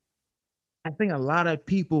I think a lot of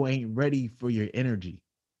people ain't ready for your energy.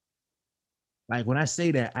 Like when I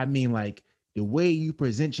say that, I mean like the way you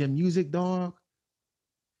present your music, dog,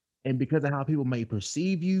 and because of how people may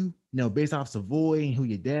perceive you, based off Savoy and who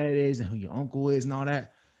your dad is and who your uncle is and all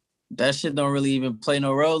that. That shit don't really even play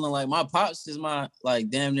no role. And like my pops is my like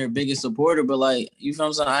damn near biggest supporter, but like you feel what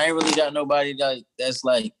I'm saying? I ain't really got nobody like that's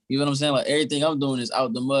like, you know what I'm saying? Like everything I'm doing is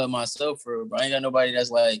out the mud myself for real, bro. I ain't got nobody that's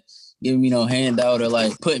like giving me no handout or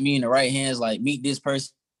like putting me in the right hands, like meet this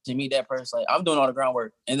person, meet that person. Like I'm doing all the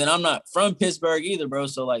groundwork. And then I'm not from Pittsburgh either, bro.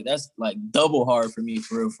 So like that's like double hard for me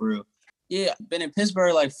for real, for real. Yeah, I've been in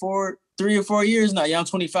Pittsburgh like 3 or 4 years now. Yeah, I'm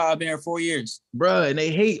 25, I've been here 4 years. Bruh, and they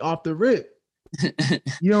hate off the rip.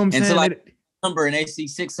 You know what I'm Until saying? I number and they see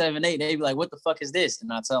 678, they be like, "What the fuck is this?"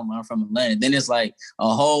 And I tell them I'm from Atlanta. Then it's like a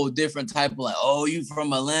whole different type of like, "Oh, you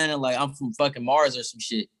from Atlanta?" Like I'm from fucking Mars or some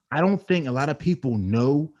shit. I don't think a lot of people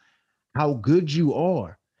know how good you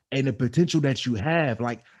are and the potential that you have.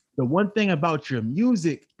 Like the one thing about your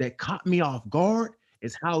music that caught me off guard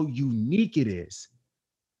is how unique it is.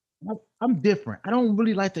 I'm different. I don't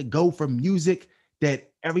really like to go for music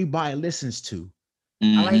that everybody listens to.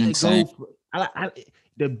 I like to Same. go for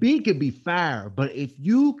the beat could be fire, but if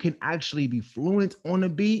you can actually be fluent on the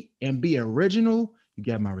beat and be original, you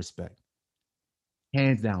get my respect.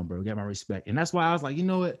 Hands down, bro. Get my respect. And that's why I was like, you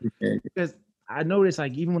know what? Because I noticed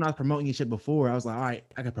like even when I was promoting your shit before, I was like, all right,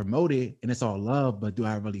 I can promote it and it's all love, but do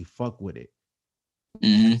I really fuck with it?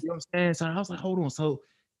 Mm-hmm. You know what I'm saying? So I was like, hold on. So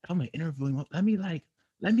I'm gonna interview him.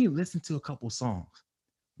 Let me listen to a couple songs.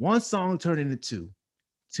 One song turned into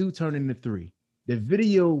two turned into three. The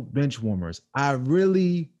video bench warmers. I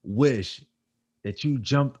really wish that you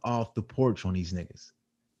jumped off the porch on these niggas.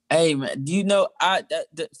 Hey man, do you know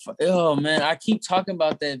oh man, I keep talking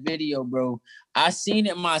about that video, bro. I seen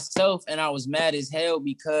it myself and I was mad as hell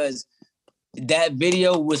because that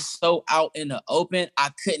video was so out in the open,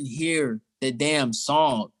 I couldn't hear the damn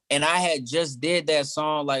song. And I had just did that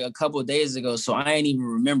song like a couple of days ago, so I ain't even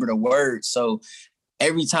remember the words. So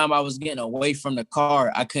every time I was getting away from the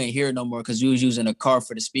car, I couldn't hear it no more because we was using the car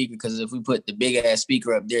for the speaker. Because if we put the big ass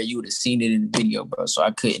speaker up there, you would have seen it in the video, bro. So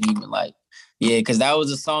I couldn't even like, yeah, because that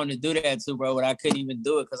was a song to do that to, bro. But I couldn't even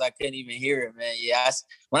do it because I couldn't even hear it, man. Yeah,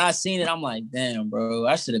 when I seen it, I'm like, damn, bro,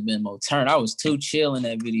 I should have been more turned. I was too chill in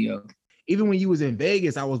that video. Even when you was in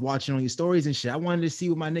Vegas, I was watching on your stories and shit. I wanted to see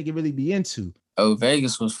what my nigga really be into. Oh,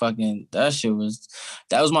 Vegas was fucking, that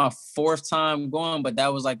was my fourth time going, but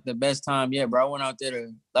that was like the best time yet, bro. I went out there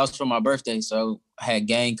that was for my birthday. So I had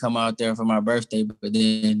gang come out there for my birthday, but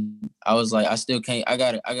then I was like, I still can't, I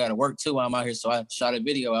gotta work too while I'm out here. So I shot a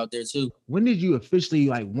video out there too. When did you officially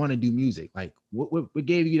like want to do music? Like what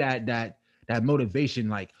gave you that motivation?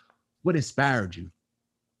 Like what inspired you?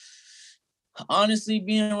 Honestly,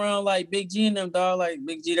 being around like Big G and them, dog, like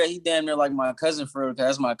Big G, that he damn near like my cousin for real, cause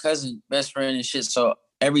that's my cousin, best friend and shit. So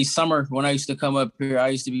every summer when I used to come up here, I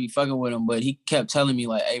used to be fucking with him, but he kept telling me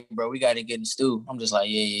like, "Hey, bro, we got to get in the stew." I'm just like,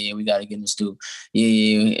 yeah, we got to get in the stew.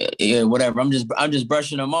 Yeah, whatever. I'm just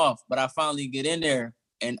brushing him off, but I finally get in there,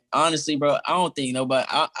 and honestly, bro, I don't think nobody.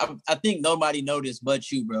 I think nobody noticed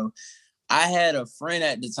but you, bro. I had a friend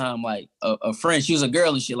at the time, like a friend. She was a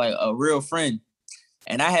girl and shit, like a real friend.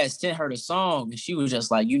 And I had sent her the song, and she was just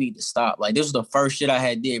like, "You need to stop." Like this was the first shit I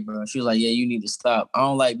had did, bro. She was like, "Yeah, you need to stop. I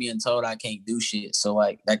don't like being told I can't do shit." So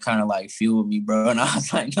like that kind of like fueled me, bro. And I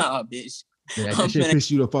was like, "Nah, bitch." Yeah, that shit pissed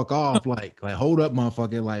you the fuck off. Like hold up,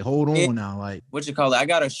 motherfucker. Like hold on now. Like what you call it? I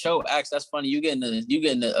got a show axe. That's funny. You getting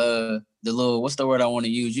the little, what's the word I want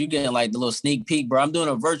to use? You getting like the little sneak peek, bro. I'm doing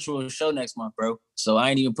a virtual show next month, bro. So I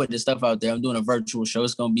ain't even putting this stuff out there. I'm doing a virtual show.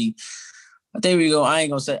 It's gonna be, I think we go. I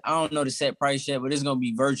ain't gonna say, I don't know the set price yet, but it's gonna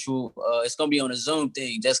be virtual. It's gonna be on a Zoom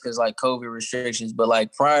thing just because like COVID restrictions. But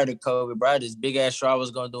like prior to COVID, bro, I had this big ass show I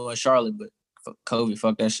was gonna do in Charlotte, but COVID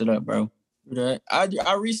fucked that shit up, bro.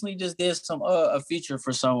 I recently just did some a feature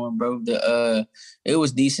for someone, bro. It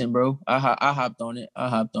was decent, bro. I hopped on it.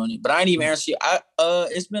 But I ain't even answer you.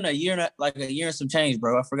 It's been a year, like a year and some change,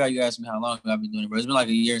 bro. I forgot you asked me how long I've been doing it, bro. It's been like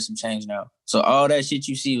a year and some change now. So all that shit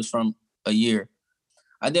you see was from a year.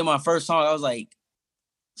 I did my first song. I was like,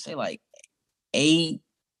 say like 8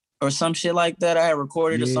 or some shit like that. I had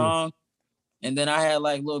recorded a song, and then I had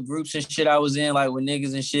like little groups and shit I was in, like with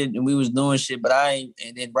niggas and shit, and we was doing shit. But and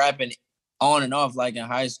then rapping on and off like in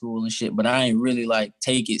high school and shit. But I ain't really like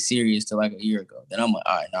take it serious till like a year ago. Then I'm like,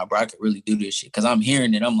 all right, nah, bro, I could really do this shit because I'm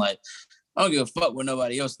hearing it. I'm like, I don't give a fuck what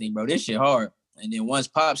nobody else think, bro. This shit hard. And then once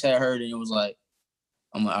Pops had heard it, it was like,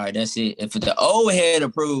 I'm like, all right, that's it. If the old head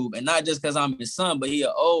approved, and not just because I'm his son, but he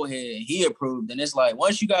an old head, he approved. And it's like,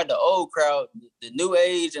 once you got the old crowd, the new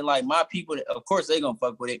age, and like my people, of course they gonna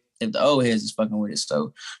fuck with it if the old heads is fucking with it.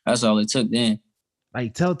 So that's all it took then.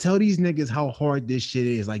 Like tell these niggas how hard this shit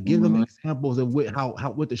is. Like give them examples of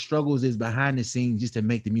what the struggles is behind the scenes just to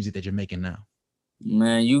make the music that you're making now.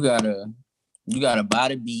 Man, you gotta buy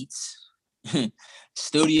the beats.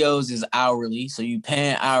 Studios is hourly, so you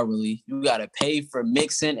paying hourly. You gotta pay for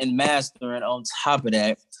mixing and mastering. On top of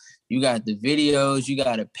that, you got the videos. You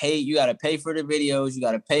gotta pay. You gotta pay for the videos. You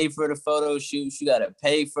gotta pay for the photo shoots. You gotta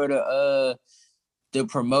pay for the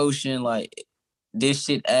promotion. Like this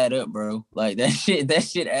shit add up, bro. Like that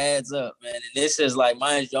shit adds up, man. And this is like,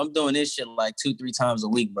 mind you, I'm doing this shit like 2-3 times a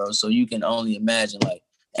week, bro. So you can only imagine, like,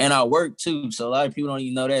 and I work too. So a lot of people don't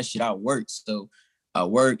even know that shit. I work. So I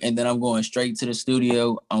work and then I'm going straight to the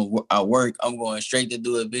studio. I work. I'm going straight to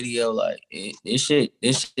do a video. Like this shit.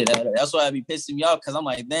 That's why I be pissing me off because I'm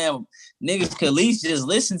like, damn, niggas could at least just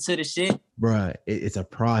listen to the shit. Bruh, it's a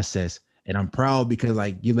process. And I'm proud because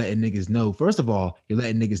like you letting niggas know. First of all, you're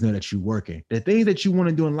letting niggas know that you working. The things that you want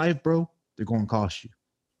to do in life, bro, they're gonna cost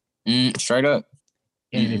you. Straight up.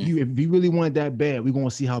 And if you really want it that bad, we're gonna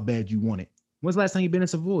see how bad you want it. When's the last time you been in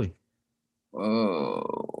Savoy?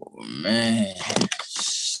 Oh man.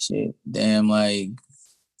 Shit, damn, like,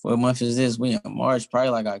 what month is this? We in March, probably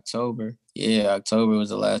like October. Yeah, October was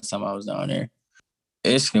the last time I was down there.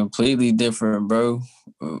 It's completely different, bro.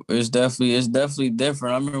 It's definitely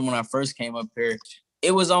different. I remember when I first came up here,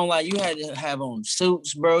 it was on like you had to have on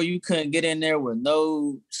suits, bro. You couldn't get in there with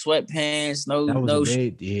no sweatpants, That was no.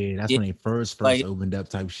 that's when they first like, opened up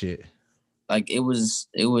type shit. Like it was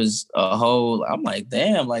a whole. I'm like,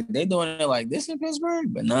 damn, like they doing it like this in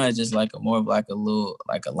Pittsburgh, but now it's just like more of like a little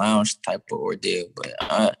like a lounge type of ordeal.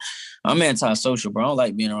 But I'm antisocial, bro. I don't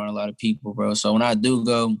like being around a lot of people, bro. So when I do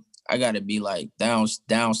go, I gotta be like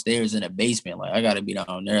downstairs in the basement. Like I gotta be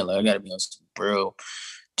down there. Like I gotta be on some real.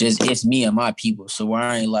 Just it's me and my people. So where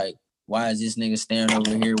I ain't like, why is this nigga staring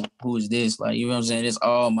over here? Who is this? Like you know what I'm saying? It's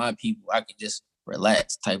all my people. I can just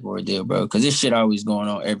relax type of ordeal, bro. Because this shit always going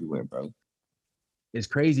on everywhere, bro. It's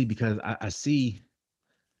crazy because I see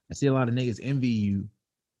a lot of niggas envy you.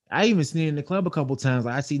 I even seen it in the club a couple times.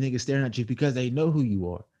 Like I see niggas staring at you because they know who you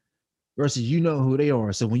are, versus you know who they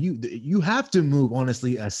are. So when you have to move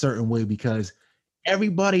honestly a certain way because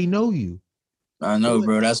everybody know you. I know,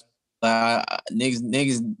 bro. That's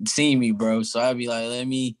niggas see me, bro. So I be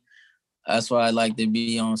like, that's why I like to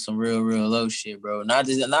be on some real low shit, bro. Not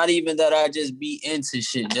even that I just be into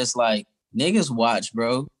shit. Just like niggas watch,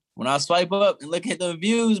 bro. When I swipe up and look at the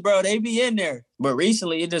views, bro, they be in there. But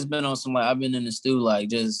recently, it just been on some like I've been in the stew, like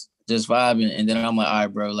just vibing, and then I'm like, all right,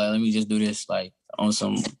 bro, like let me just do this, like on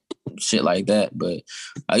some shit like that. But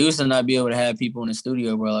I used to not be able to have people in the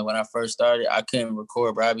studio, bro. Like when I first started, I couldn't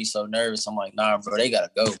record, bro. I'd be so nervous. I'm like, nah, bro, they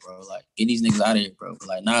gotta go, bro. Like get these niggas out of here, bro. But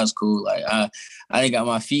like now it's cool. Like I ain't got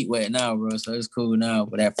my feet wet now, bro. So it's cool now.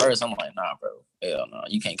 But at first, I'm like, nah, bro, hell no,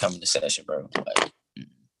 you can't come in the session, bro. Like,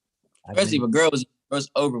 especially if a girl was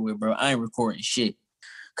over with, bro. I ain't recording shit.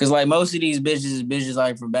 Cause like most of these bitches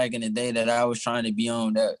like from back in the day that I was trying to be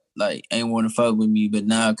on that like ain't want to fuck with me, but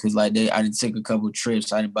now cause like I didn't take a couple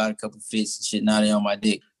trips, I didn't buy a couple fits and shit. Now they on my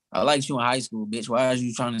dick. I liked you in high school, bitch. Why are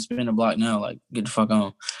you trying to spin the block now? Like get the fuck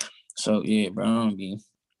on. So yeah, bro. I don't be.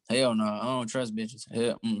 Hell no, I don't trust bitches.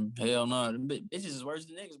 Hell no, bitches is worse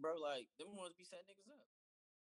than niggas, bro. Like them ones be setting niggas up.